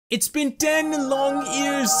It's been 10 long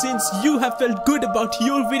years since you have felt good about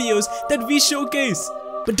your videos that we showcase.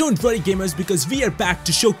 But don't worry gamers, because we are back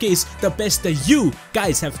to showcase the best that you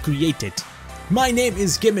guys have created. My name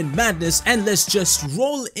is GaminMadness and let's just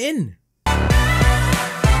roll in.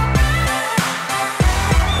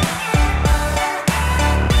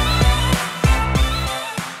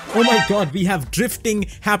 Oh my god, we have drifting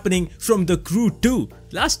happening from the crew too.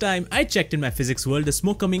 Last time I checked in my physics world, the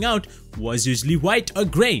smoke coming out was usually white or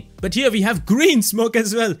grey. But here we have green smoke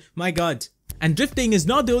as well, my god. And drifting is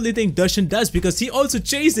not the only thing Darshan does, because he also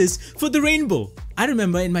chases for the rainbow. I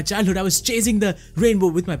remember in my childhood I was chasing the rainbow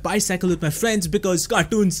with my bicycle with my friends because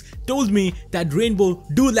cartoons told me that rainbow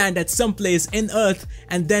do land at some place in Earth,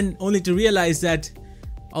 and then only to realize that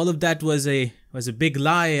all of that was a big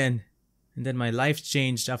lie, and then my life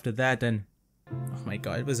changed after that, and oh my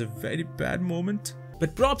god, it was a very bad moment.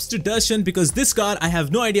 But props to Darshan, because this car I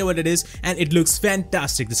have no idea what it is and it looks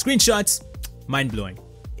fantastic. The screenshots, mind-blowing.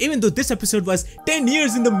 Even though this episode was 10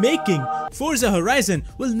 years in the making, Forza Horizon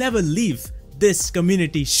will never leave this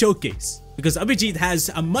community showcase, because Abhijit has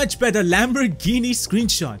a much better Lamborghini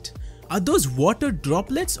screenshot. Are those water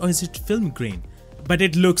droplets or is it film grain? But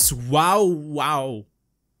it looks wow.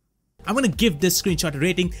 I'm gonna give this screenshot a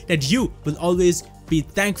rating that you will always be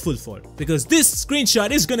thankful for, because this screenshot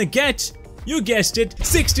is gonna get, you guessed it,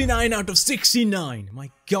 69 out of 69. My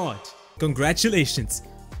god, congratulations.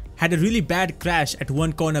 Had a really bad crash at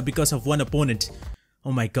one corner because of one opponent.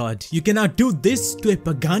 Oh my god, you cannot do this to a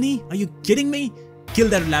Pagani? Are you kidding me? Kill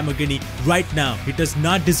that Lamborghini right now. It does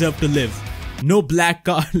not deserve to live. No black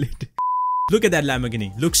car lid. Look at that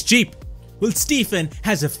Lamborghini, looks cheap. Well, Stephen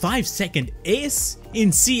has a 5-second ace in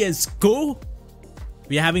CSGO.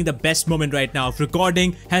 We are having the best moment right now.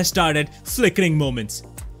 Recording has started, flickering moments.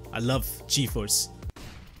 I love GeForce.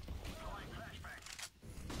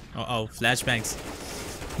 Uh-oh, flashbangs.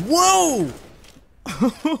 Whoa!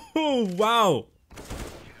 Wow.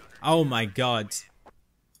 Oh my god.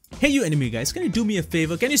 Hey you enemy guys, can you do me a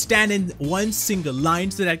favor? Can you stand in one single line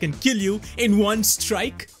so that I can kill you in one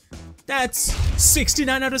strike? That's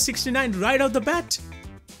 69 out of 69 right off the bat.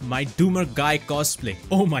 My Doomer guy cosplay.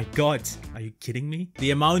 Oh my god. Are you kidding me?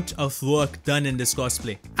 The amount of work done in this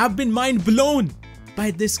cosplay. I've been mind blown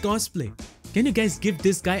by this cosplay. Can you guys give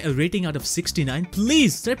this guy a rating out of 69?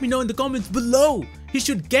 Please let me know in the comments below. He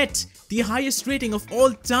should get the highest rating of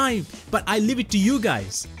all time. But I leave it to you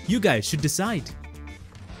guys. You guys should decide.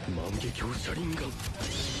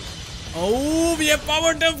 Oh, we have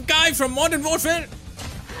powered up guy from Modern Warfare.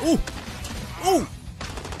 Oh. Oh!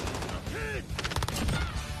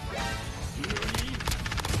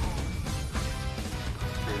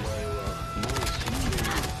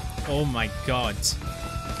 Oh my god.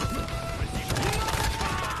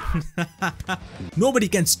 Nobody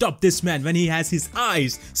can stop this man when he has his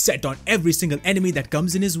eyes set on every single enemy that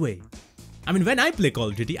comes in his way. I mean, when I play Call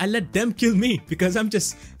of Duty, I let them kill me because I'm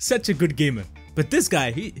just such a good gamer. But this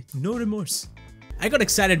guy, no remorse. I got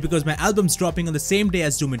excited because my album's dropping on the same day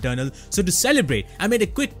as Doom Eternal, so to celebrate, I made a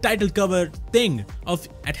quick title cover thing of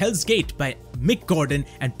At Hell's Gate by Mick Gordon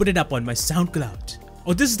and put it up on my SoundCloud.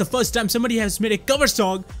 Oh, this is the first time somebody has made a cover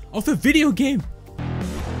song of a video game.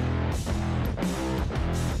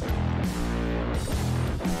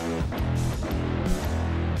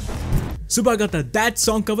 Subhagata, that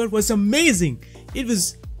song cover was amazing. It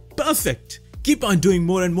was perfect. Keep on doing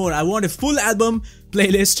more and more. I want a full album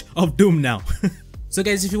playlist of Doom now. So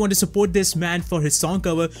guys, if you want to support this man for his song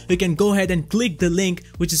cover, you can go ahead and click the link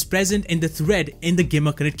which is present in the thread in the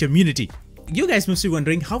Gamer Connect community. You guys must be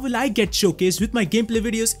wondering, how will I get showcased with my gameplay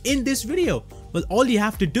videos in this video? Well, all you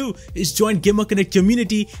have to do is join Gamer Connect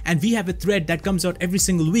community, and we have a thread that comes out every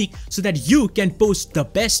single week so that you can post the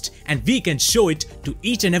best and we can show it to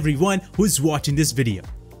each and every one who's watching this video.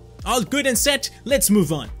 All good and set, let's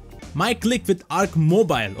move on. My click with Arc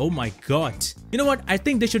Mobile, oh my god. You know what, I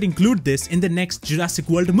think they should include this in the next Jurassic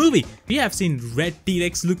World movie. We have seen red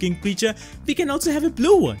T-Rex looking creature, we can also have a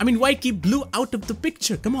blue one. I mean, why keep blue out of the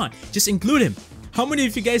picture? Come on, just include him. How many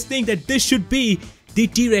of you guys think that this should be the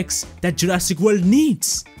T-Rex that Jurassic World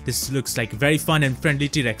needs? This looks like very fun and friendly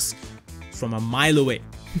T-Rex from a mile away.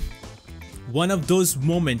 One of those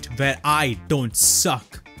moments where I don't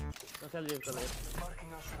suck.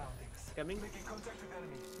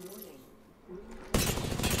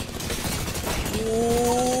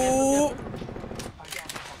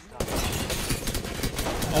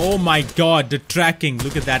 Oh my god, the tracking,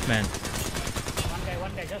 look at that man.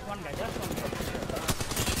 One guy, just one guy.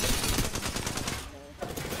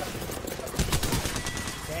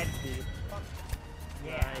 Dead dude.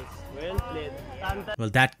 Nice, well played. Well,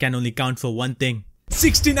 that can only count for one thing.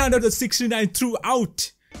 69 out of 69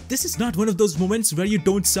 throughout. this is not one of those moments where you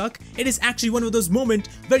don't suck. It is actually one of those moments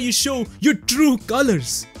where you show your true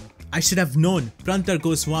colors. I should have known Prantar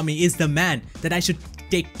Goswami is the man that I should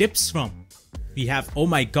take tips from. We have, oh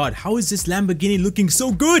my god, how is this Lamborghini looking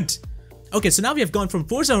so good? Okay, so now we have gone from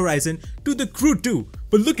Forza Horizon to the Crew 2.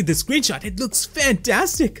 But look at the screenshot, it looks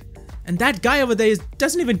fantastic. And that guy over there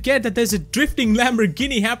doesn't even care that there's a drifting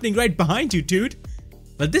Lamborghini happening right behind you, dude.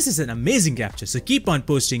 But this is an amazing capture, so keep on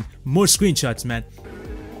posting more screenshots, man.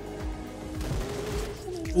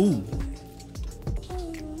 Ooh.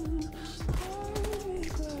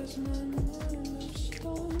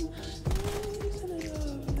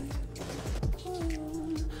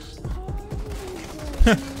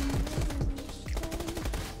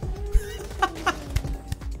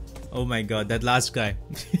 Oh my god, that last guy.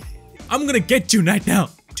 I'm gonna get you right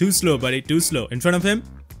now. Too slow, buddy, too slow. In front of him,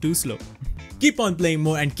 too slow. Keep on playing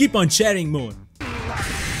more and keep on sharing more.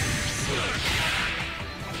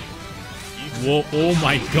 Whoa, oh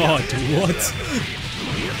my god, what?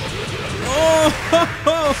 Oh,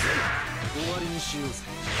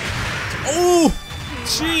 oh,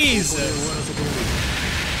 Jesus.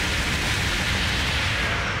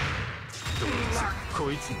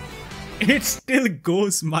 It still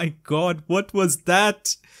goes, my god, what was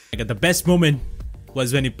that? The best moment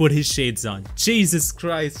was when he put his shades on. Jesus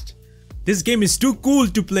Christ. This game is too cool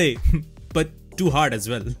to play, but too hard as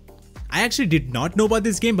well. I actually did not know about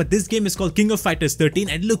this game, but this game is called King of Fighters 13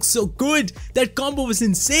 and it looks so good. That combo was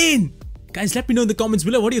insane. Guys, let me know in the comments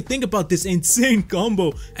below what do you think about this insane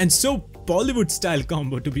combo and so Bollywood style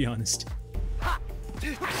combo, to be honest.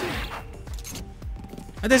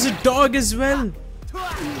 And there's a dog as well.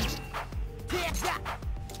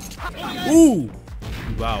 Ooh!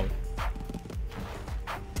 Wow.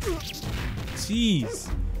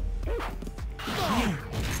 Jeez.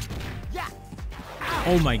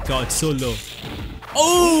 Oh my god, so low.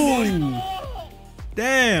 Oh!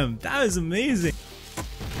 Damn, that was amazing.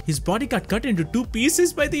 His body got cut into 2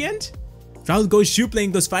 pieces by the end. Rahul Ghosh,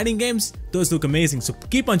 playing those fighting games, those look amazing. So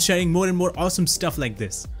keep on sharing more and more awesome stuff like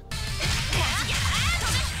this.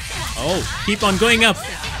 Oh, keep on going up.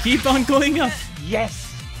 Keep on going up. Yes.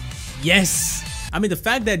 Yes. I mean, the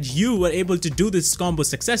fact that you were able to do this combo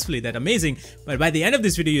successfully, that's amazing. But by the end of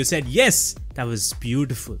this video, you said yes. That was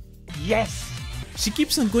beautiful. Yes. She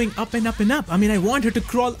keeps on going up and up and up. I mean, I want her to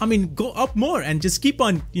crawl, go up more and just keep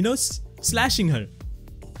on, slashing her.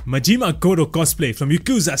 Majima Goro cosplay from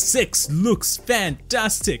Yakuza 6 looks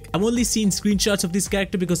fantastic. I've only seen screenshots of this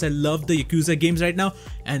character because I love the Yakuza games right now.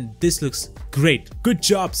 And this looks great. Good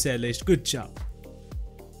job, Sailesh. Good job.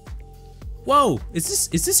 Whoa, is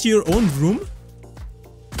this your own room?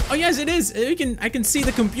 Oh yes, it is. I can see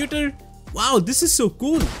the computer. Wow, this is so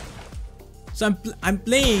cool. So I'm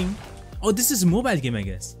playing. Oh, this is a mobile game, I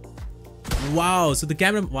guess. Wow, so the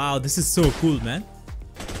camera. Wow, this is so cool, man.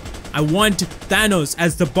 I want Thanos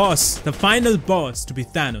as the boss, the final boss to be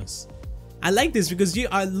Thanos. I like this because you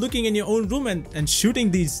are looking in your own room and shooting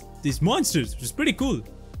these monsters, which is pretty cool.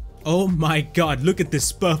 Oh my god, look at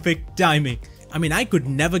this perfect timing. I mean, I could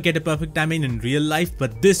never get a perfect timing in real life,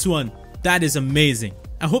 but this one, that is amazing.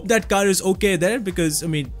 I hope that car is okay there because, I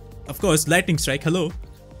mean, of course, lightning strike, hello.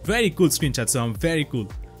 Very cool screenshot, Sam, very cool.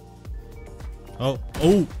 Oh,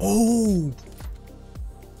 oh, oh.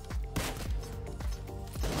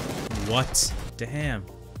 What? Damn.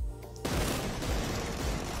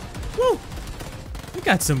 Woo! You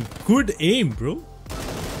got some good aim, bro.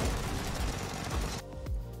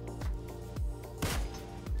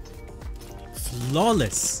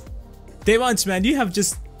 Flawless. Devansh, man, you have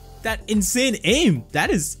just that insane aim. That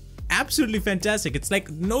is absolutely fantastic. It's like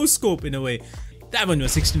no scope in a way. That one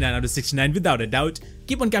was 69 out of 69 without a doubt.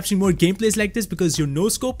 Keep on capturing more gameplays like this because your no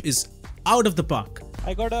scope is out of the park.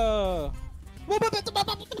 I got a...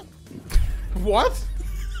 What?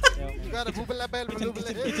 You got a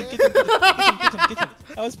kitchen.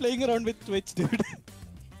 I was playing around with Twitch, dude.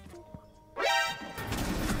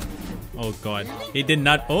 Oh god, he did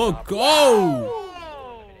not. Oh, go!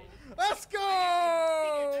 Let's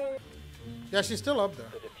go! Yeah, she's still up there.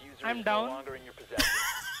 I'm down.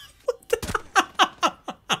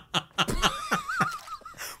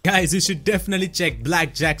 Guys, you should definitely check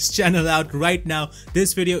Blackjack's channel out right now.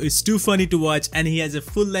 This video is too funny to watch and he has a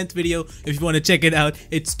full-length video if you want to check it out.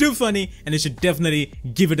 It's too funny and you should definitely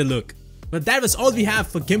give it a look. But that was all we have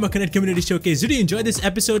for Gamer Connect Community Showcase. Did you enjoy this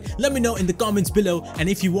episode? Let me know in the comments below. And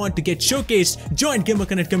if you want to get showcased, join Gamer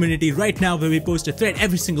Connect Community right now where we post a thread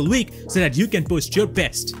every single week so that you can post your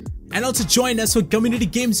best. And also join us for Community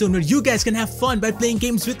Game Zone where you guys can have fun by playing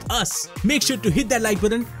games with us. Make sure to hit that like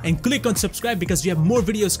button and click on subscribe because we have more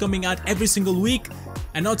videos coming out every single week.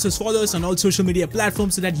 and also follow us on all social media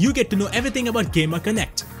platforms so that you get to know everything about Gamer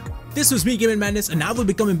Connect. This was me, GaminMadness, and I will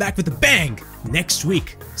be coming back with a bang next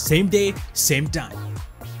week. Same day, same time.